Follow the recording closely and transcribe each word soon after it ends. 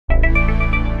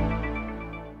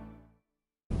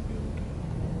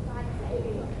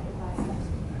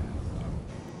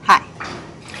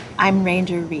I'm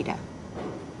Ranger Rita.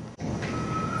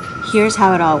 Here's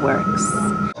how it all works.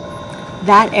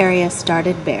 That area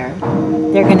started bare.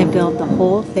 They're going to build the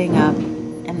whole thing up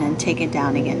and then take it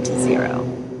down again to 0.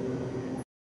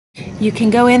 You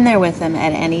can go in there with them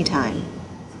at any time.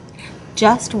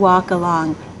 Just walk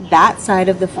along that side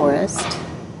of the forest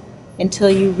until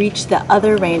you reach the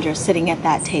other ranger sitting at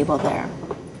that table there.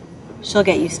 She'll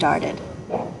get you started.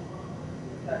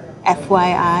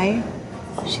 FYI,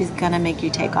 she's gonna make you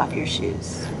take off your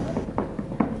shoes.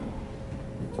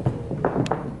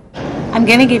 I'm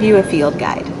gonna give you a field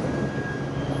guide.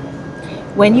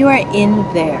 When you are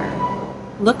in there,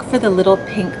 look for the little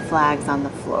pink flags on the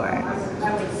floor.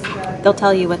 They'll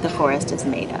tell you what the forest is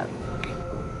made of.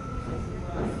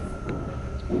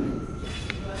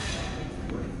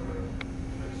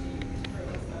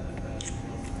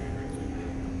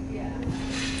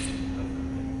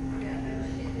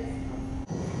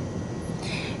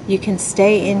 You can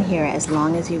stay in here as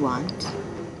long as you want.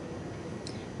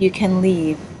 You can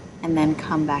leave and then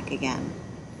come back again.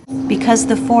 Because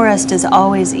the forest is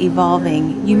always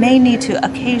evolving, you may need to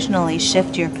occasionally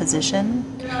shift your position.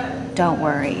 Don't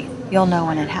worry, you'll know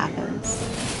when it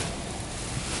happens.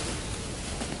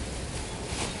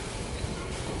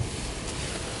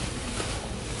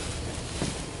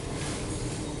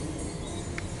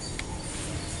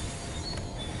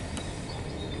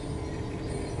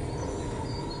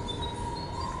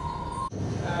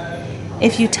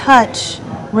 If you touch,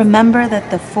 remember that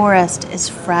the forest is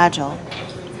fragile.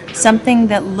 Something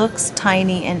that looks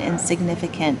tiny and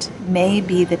insignificant may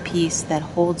be the piece that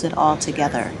holds it all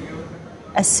together.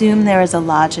 Assume there is a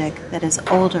logic that is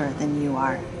older than you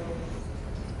are.